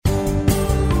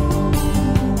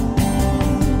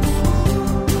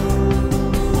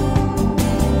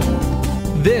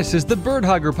This is the Bird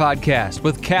Hugger Podcast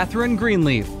with Catherine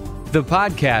Greenleaf, the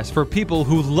podcast for people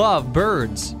who love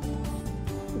birds.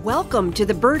 Welcome to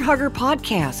the Bird Hugger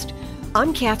Podcast.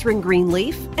 I'm Catherine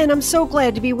Greenleaf, and I'm so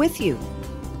glad to be with you.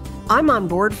 I'm on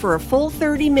board for a full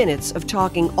 30 minutes of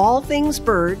talking all things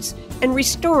birds and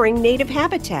restoring native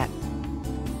habitat.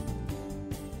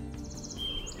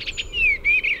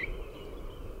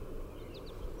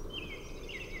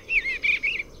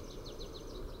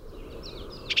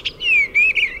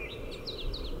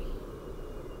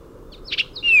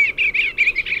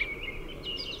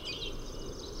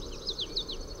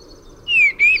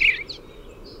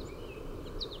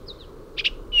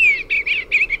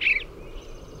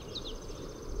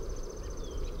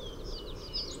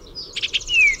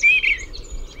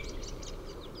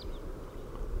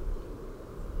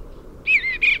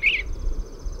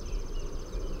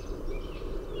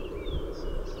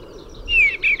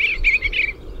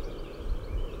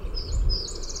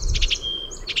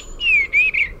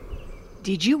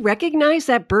 Did you recognize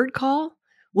that bird call?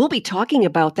 We'll be talking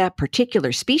about that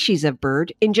particular species of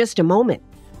bird in just a moment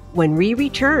when we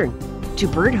return to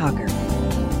Bird Hugger.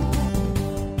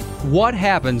 What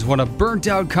happens when a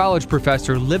burnt-out college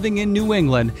professor living in New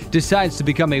England decides to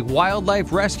become a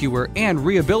wildlife rescuer and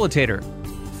rehabilitator?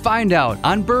 Find out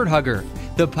on Bird Hugger,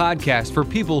 the podcast for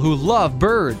people who love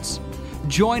birds.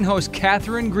 Join host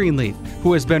Catherine Greenleaf,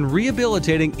 who has been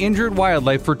rehabilitating injured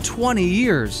wildlife for 20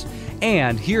 years,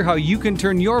 and hear how you can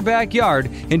turn your backyard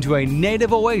into a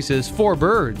native oasis for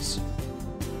birds.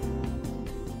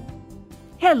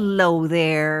 Hello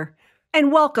there,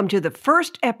 and welcome to the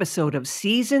first episode of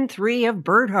Season 3 of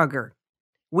Bird Hugger.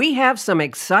 We have some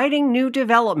exciting new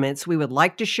developments we would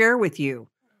like to share with you.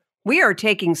 We are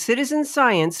taking citizen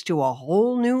science to a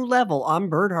whole new level on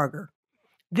Bird Hugger.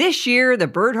 This year, the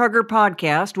Bird Hugger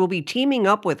podcast will be teaming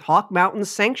up with Hawk Mountain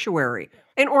Sanctuary,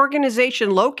 an organization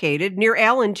located near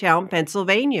Allentown,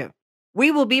 Pennsylvania.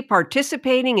 We will be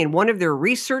participating in one of their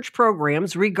research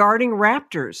programs regarding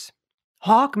raptors.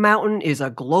 Hawk Mountain is a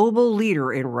global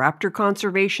leader in raptor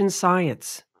conservation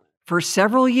science. For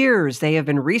several years, they have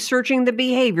been researching the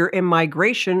behavior and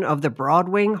migration of the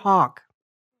broadwing hawk.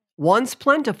 Once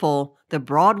plentiful, the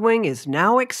broadwing is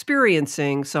now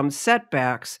experiencing some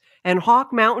setbacks, and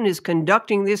Hawk Mountain is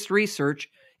conducting this research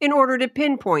in order to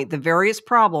pinpoint the various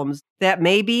problems that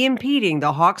may be impeding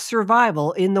the hawk's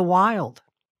survival in the wild.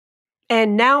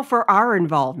 And now for our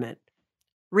involvement.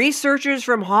 Researchers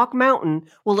from Hawk Mountain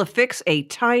will affix a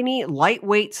tiny,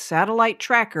 lightweight satellite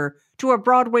tracker to a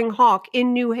broadwing hawk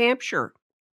in New Hampshire.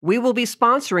 We will be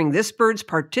sponsoring this bird's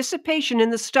participation in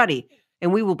the study,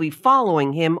 and we will be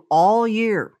following him all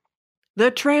year. The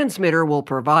transmitter will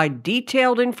provide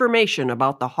detailed information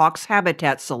about the hawk's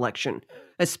habitat selection,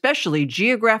 especially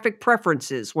geographic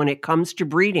preferences when it comes to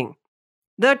breeding.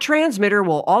 The transmitter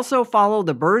will also follow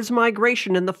the bird's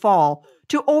migration in the fall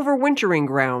to overwintering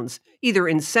grounds, either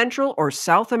in Central or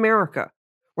South America,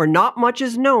 where not much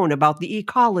is known about the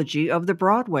ecology of the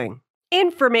broadwing.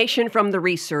 Information from the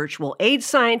research will aid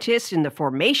scientists in the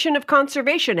formation of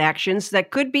conservation actions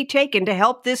that could be taken to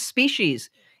help this species,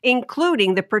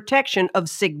 including the protection of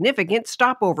significant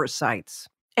stopover sites.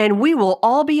 And we will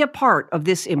all be a part of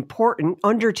this important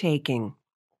undertaking.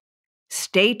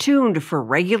 Stay tuned for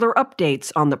regular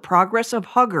updates on the progress of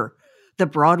Hugger, the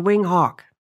broadwing hawk.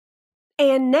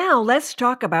 And now let's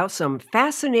talk about some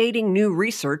fascinating new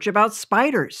research about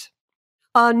spiders.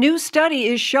 A new study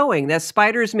is showing that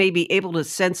spiders may be able to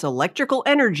sense electrical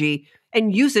energy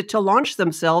and use it to launch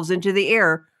themselves into the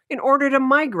air in order to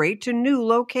migrate to new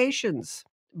locations.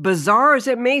 Bizarre as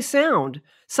it may sound,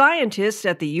 scientists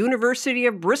at the University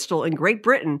of Bristol in Great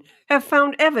Britain have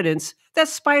found evidence that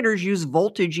spiders use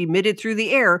voltage emitted through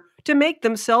the air to make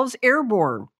themselves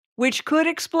airborne, which could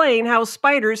explain how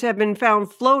spiders have been found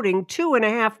floating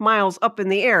 2.5 miles up in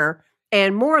the air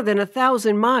and more than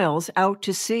 1,000 miles out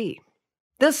to sea.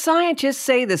 The scientists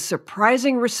say the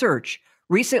surprising research,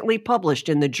 recently published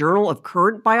in the Journal of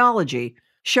Current Biology,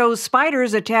 shows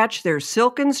spiders attach their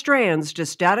silken strands to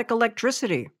static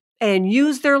electricity and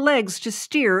use their legs to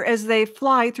steer as they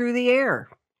fly through the air.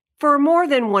 For more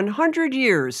than 100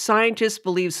 years, scientists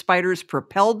believe spiders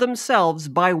propelled themselves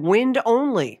by wind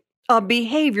only, a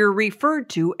behavior referred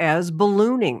to as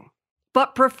ballooning.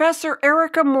 But Professor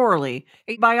Erica Morley,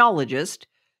 a biologist,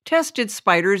 tested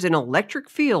spiders in electric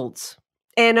fields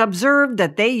and observed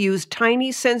that they use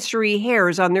tiny sensory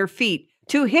hairs on their feet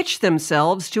to hitch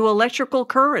themselves to electrical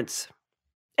currents,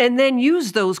 and then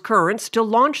use those currents to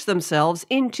launch themselves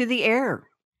into the air.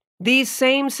 These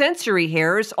same sensory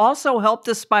hairs also help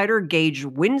the spider gauge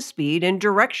wind speed and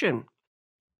direction.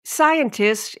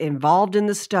 Scientists involved in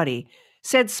the study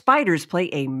said spiders play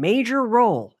a major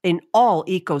role in all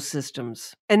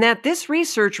ecosystems, and that this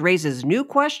research raises new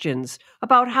questions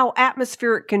about how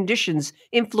atmospheric conditions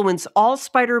influence all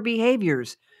spider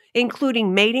behaviors,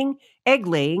 including mating, egg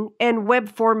laying, and web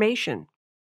formation.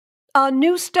 A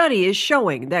new study is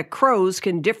showing that crows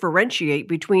can differentiate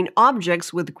between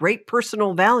objects with great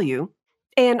personal value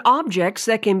and objects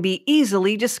that can be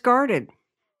easily discarded.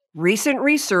 Recent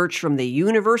research from the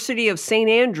University of St.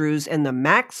 Andrews and the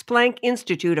Max Planck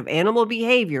Institute of Animal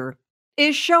Behavior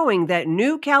is showing that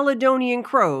New Caledonian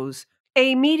crows,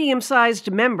 a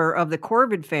medium-sized member of the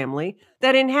corvid family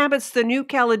that inhabits the New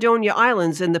Caledonia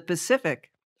Islands in the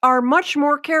Pacific, are much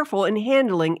more careful in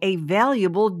handling a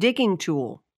valuable digging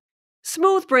tool.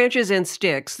 Smooth branches and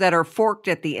sticks that are forked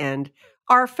at the end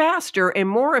are faster and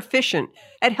more efficient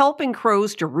at helping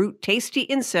crows to root tasty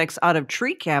insects out of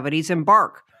tree cavities and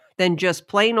bark than just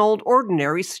plain old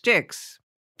ordinary sticks.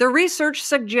 The research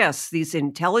suggests these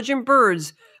intelligent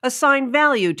birds assign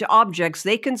value to objects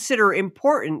they consider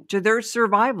important to their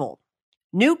survival.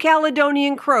 New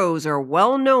Caledonian crows are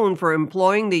well known for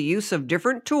employing the use of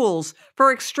different tools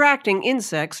for extracting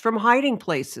insects from hiding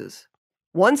places.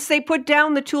 Once they put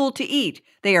down the tool to eat,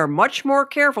 they are much more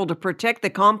careful to protect the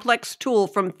complex tool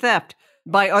from theft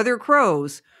by other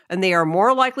crows, and they are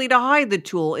more likely to hide the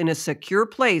tool in a secure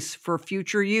place for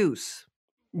future use.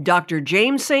 Dr.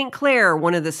 James St. Clair,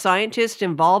 one of the scientists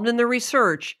involved in the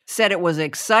research, said it was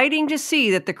exciting to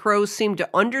see that the crows seem to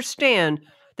understand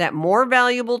that more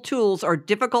valuable tools are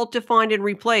difficult to find and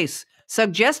replace,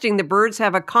 suggesting the birds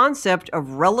have a concept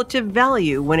of relative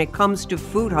value when it comes to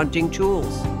food hunting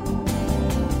tools.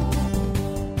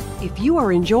 If you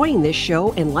are enjoying this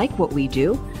show and like what we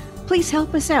do, please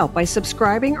help us out by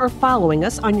subscribing or following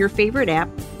us on your favorite app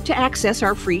to access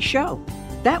our free show.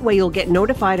 That way you'll get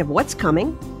notified of what's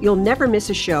coming, you'll never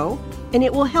miss a show, and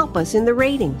it will help us in the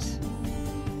ratings.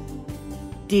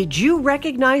 Did you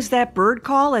recognize that bird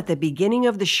call at the beginning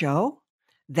of the show?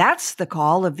 That's the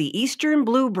call of the eastern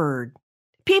bluebird.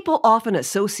 People often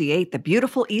associate the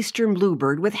beautiful eastern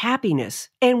bluebird with happiness,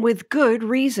 and with good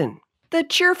reason. The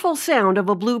cheerful sound of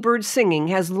a bluebird singing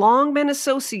has long been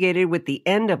associated with the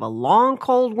end of a long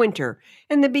cold winter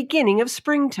and the beginning of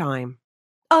springtime.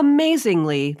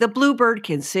 Amazingly, the bluebird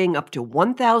can sing up to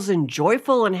 1,000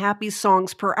 joyful and happy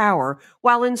songs per hour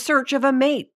while in search of a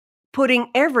mate, putting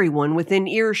everyone within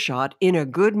earshot in a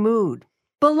good mood.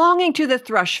 Belonging to the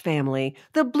thrush family,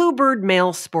 the bluebird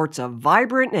male sports a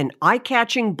vibrant and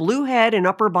eye-catching blue head and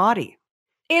upper body.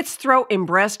 Its throat and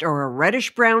breast are a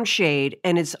reddish-brown shade,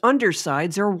 and its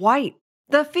undersides are white.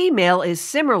 The female is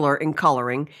similar in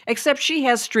coloring, except she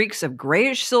has streaks of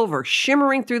grayish-silver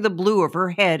shimmering through the blue of her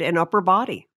head and upper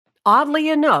body. Oddly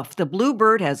enough, the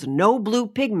bluebird has no blue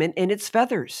pigment in its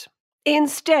feathers.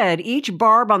 Instead, each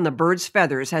barb on the bird's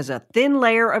feathers has a thin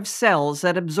layer of cells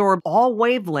that absorb all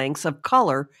wavelengths of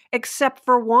color except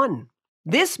for one.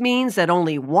 This means that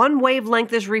only one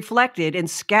wavelength is reflected and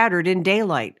scattered in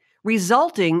daylight,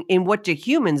 resulting in what to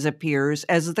humans appears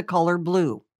as the color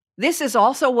blue. This is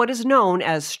also what is known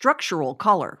as structural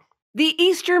color. The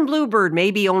eastern bluebird may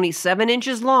be only 7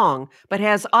 inches long, but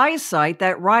has eyesight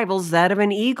that rivals that of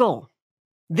an eagle.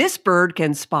 This bird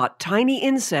can spot tiny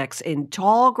insects in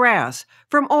tall grass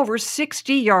from over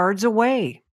 60 yards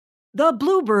away. The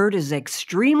bluebird is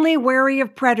extremely wary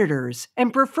of predators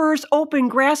and prefers open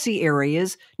grassy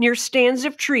areas near stands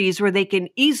of trees where they can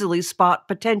easily spot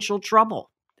potential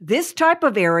trouble. This type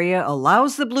of area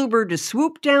allows the bluebird to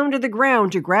swoop down to the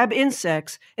ground to grab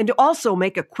insects and to also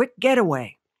make a quick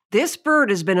getaway. This bird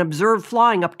has been observed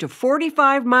flying up to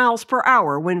 45 miles per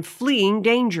hour when fleeing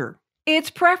danger.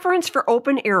 Its preference for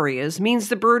open areas means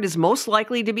the bird is most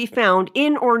likely to be found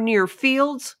in or near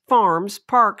fields, farms,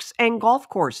 parks, and golf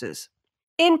courses.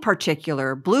 In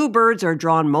particular, bluebirds are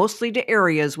drawn mostly to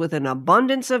areas with an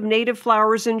abundance of native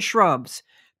flowers and shrubs,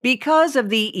 because of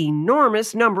the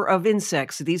enormous number of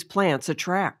insects these plants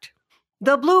attract.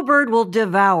 The bluebird will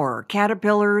devour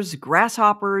caterpillars,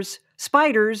 grasshoppers,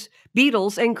 spiders,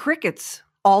 beetles, and crickets.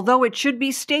 Although it should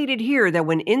be stated here that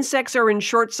when insects are in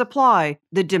short supply,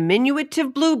 the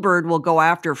diminutive bluebird will go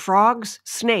after frogs,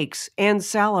 snakes, and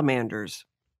salamanders.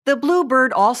 The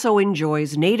bluebird also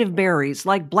enjoys native berries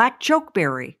like black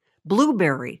chokeberry,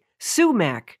 blueberry,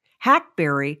 sumac,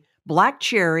 hackberry, black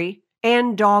cherry,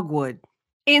 and dogwood.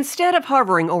 Instead of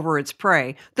hovering over its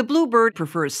prey, the bluebird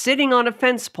prefers sitting on a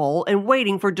fence pole and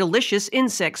waiting for delicious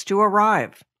insects to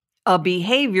arrive. A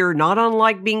behavior not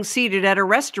unlike being seated at a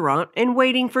restaurant and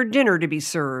waiting for dinner to be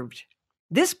served.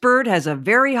 This bird has a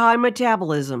very high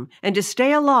metabolism, and to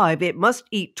stay alive, it must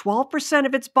eat 12%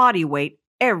 of its body weight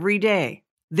every day.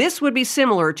 This would be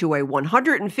similar to a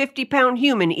 150-pound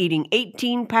human eating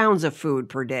 18 pounds of food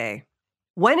per day.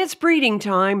 When it's breeding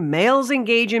time, males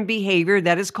engage in behavior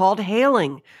that is called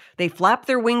hailing. They flap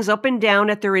their wings up and down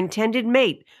at their intended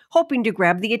mate, hoping to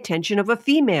grab the attention of a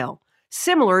female,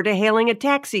 similar to hailing a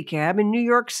taxicab in New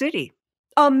York City.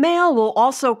 A male will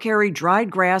also carry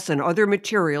dried grass and other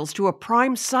materials to a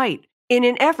prime site in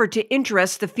an effort to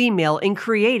interest the female in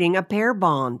creating a pair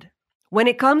bond. When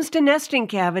it comes to nesting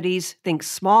cavities, think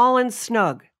small and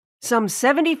snug. Some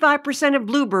 75% of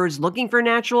bluebirds looking for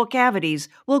natural cavities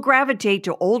will gravitate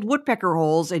to old woodpecker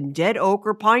holes in dead oak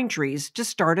or pine trees to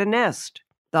start a nest.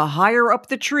 The higher up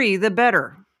the tree, the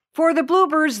better. For the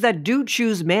bluebirds that do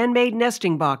choose man-made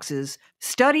nesting boxes,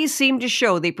 studies seem to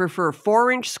show they prefer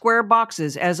 4-inch square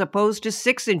boxes as opposed to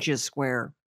 6 inches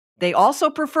square. They also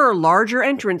prefer larger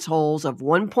entrance holes of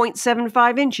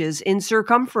 1.75 inches in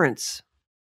circumference.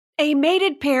 A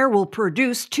mated pair will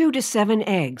produce 2 to 7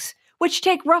 eggs, which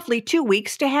take roughly 2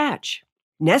 weeks to hatch.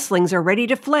 Nestlings are ready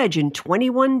to fledge in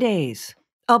 21 days.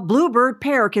 A bluebird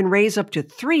pair can raise up to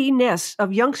 3 nests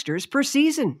of youngsters per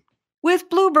season. With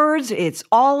bluebirds, it's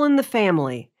all in the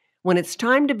family. When it's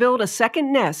time to build a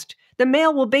second nest, the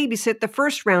male will babysit the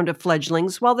first round of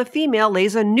fledglings while the female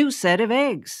lays a new set of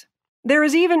eggs. There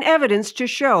is even evidence to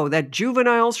show that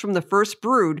juveniles from the first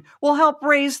brood will help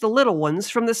raise the little ones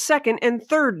from the second and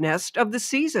third nest of the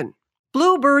season.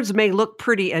 Bluebirds may look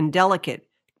pretty and delicate,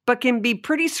 but can be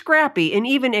pretty scrappy and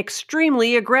even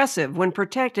extremely aggressive when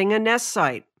protecting a nest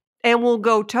site, and will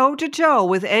go toe-to-toe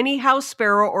with any house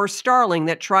sparrow or starling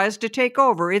that tries to take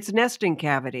over its nesting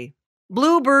cavity.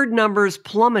 Bluebird numbers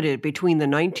plummeted between the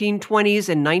 1920s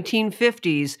and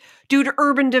 1950s due to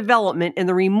urban development and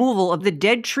the removal of the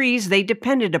dead trees they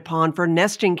depended upon for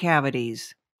nesting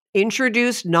cavities.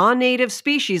 Introduced non-native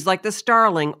species like the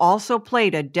starling also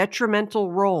played a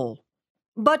detrimental role.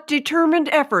 But determined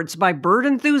efforts by bird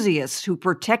enthusiasts who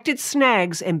protected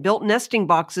snags and built nesting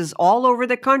boxes all over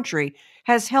the country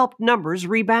has helped numbers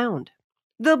rebound.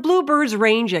 The bluebird's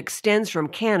range extends from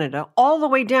Canada all the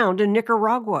way down to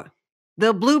Nicaragua.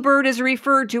 The bluebird is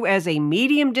referred to as a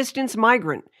medium-distance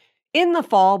migrant. In the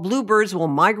fall, bluebirds will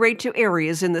migrate to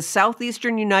areas in the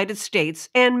southeastern United States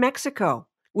and Mexico,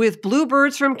 with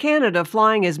bluebirds from Canada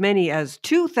flying as many as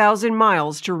 2,000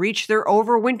 miles to reach their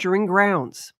overwintering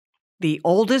grounds. The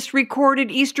oldest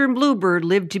recorded eastern bluebird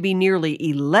lived to be nearly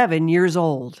 11 years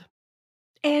old.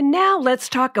 And now let's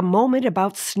talk a moment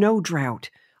about snow drought,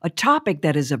 a topic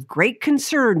that is of great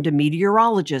concern to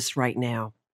meteorologists right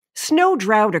now. Snow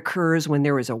drought occurs when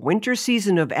there is a winter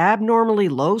season of abnormally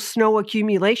low snow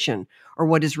accumulation, or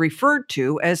what is referred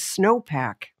to as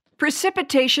snowpack.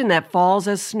 Precipitation that falls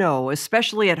as snow,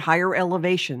 especially at higher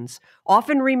elevations,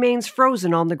 often remains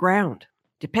frozen on the ground.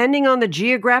 Depending on the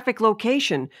geographic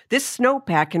location, this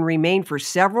snowpack can remain for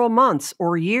several months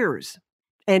or years.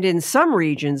 And in some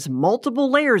regions, multiple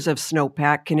layers of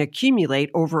snowpack can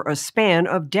accumulate over a span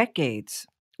of decades.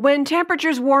 When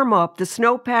temperatures warm up, the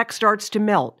snowpack starts to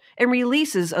melt and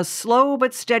releases a slow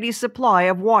but steady supply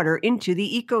of water into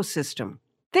the ecosystem.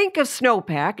 Think of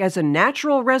snowpack as a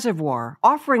natural reservoir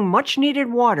offering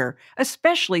much-needed water,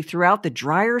 especially throughout the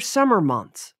drier summer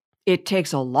months. It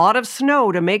takes a lot of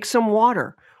snow to make some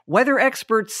water. Weather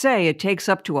experts say it takes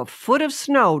up to a foot of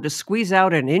snow to squeeze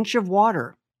out an inch of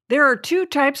water. There are 2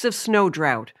 types of snow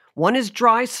drought. One is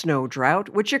dry snow drought,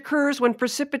 which occurs when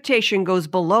precipitation goes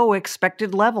below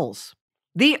expected levels.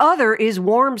 The other is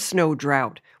warm snow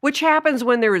drought, which happens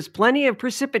when there is plenty of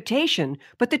precipitation,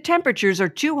 but the temperatures are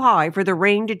too high for the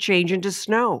rain to change into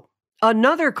snow.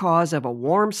 Another cause of a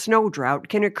warm snow drought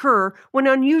can occur when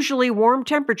unusually warm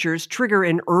temperatures trigger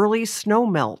an early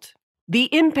snowmelt.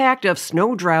 The impact of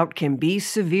snow drought can be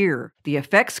severe. The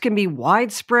effects can be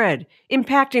widespread,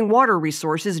 impacting water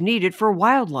resources needed for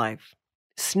wildlife.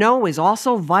 Snow is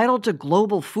also vital to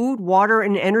global food, water,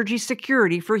 and energy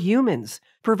security for humans,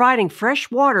 providing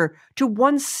fresh water to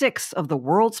 1/6 of the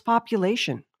world's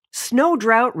population. Snow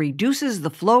drought reduces the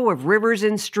flow of rivers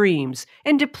and streams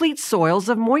and depletes soils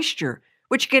of moisture,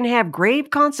 which can have grave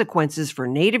consequences for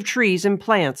native trees and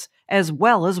plants, as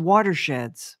well as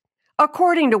watersheds.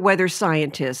 According to weather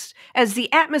scientists, as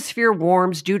the atmosphere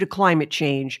warms due to climate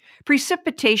change,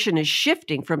 precipitation is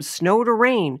shifting from snow to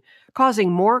rain,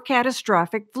 causing more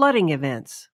catastrophic flooding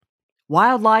events.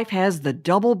 Wildlife has the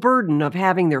double burden of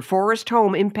having their forest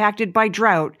home impacted by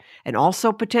drought and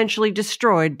also potentially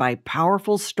destroyed by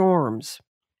powerful storms.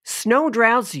 Snow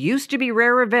droughts used to be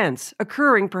rare events,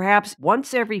 occurring perhaps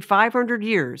once every 500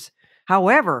 years.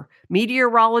 However,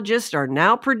 meteorologists are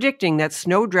now predicting that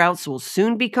snow droughts will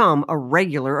soon become a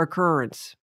regular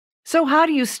occurrence. So how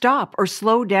do you stop or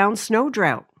slow down snow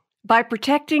drought? By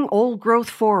protecting old-growth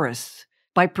forests,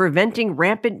 by preventing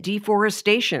rampant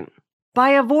deforestation, by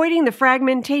avoiding the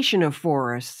fragmentation of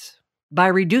forests, by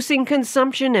reducing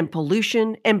consumption and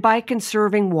pollution, and by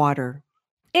conserving water.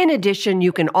 In addition,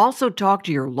 you can also talk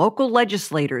to your local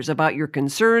legislators about your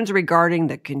concerns regarding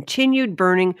the continued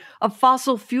burning of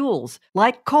fossil fuels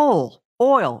like coal,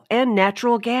 oil, and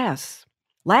natural gas.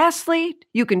 Lastly,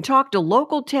 you can talk to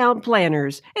local town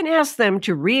planners and ask them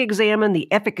to re-examine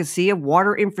the efficacy of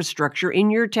water infrastructure in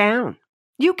your town.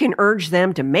 You can urge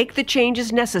them to make the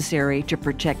changes necessary to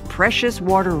protect precious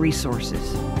water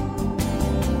resources.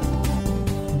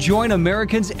 Join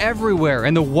Americans everywhere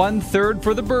in the 1/3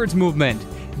 for the Birds movement.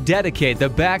 Dedicate the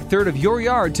back third of your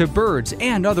yard to birds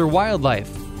and other wildlife.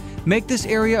 Make this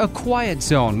area a quiet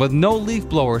zone with no leaf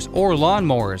blowers or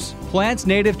lawnmowers. Plant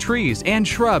native trees and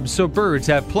shrubs so birds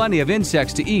have plenty of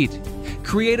insects to eat.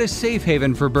 Create a safe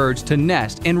haven for birds to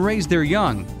nest and raise their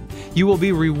young. You will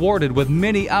be rewarded with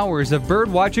many hours of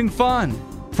bird watching fun.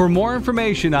 For more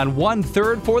information on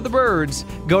 1/3 for the Birds,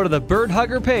 go to the Bird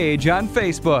Hugger page on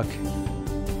Facebook.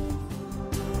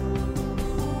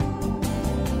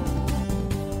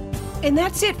 And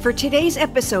that's it for today's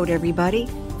episode, everybody.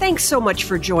 Thanks so much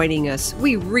for joining us.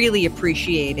 We really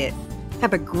appreciate it.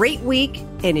 Have a great week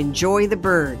and enjoy the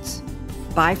birds.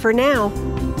 Bye for now.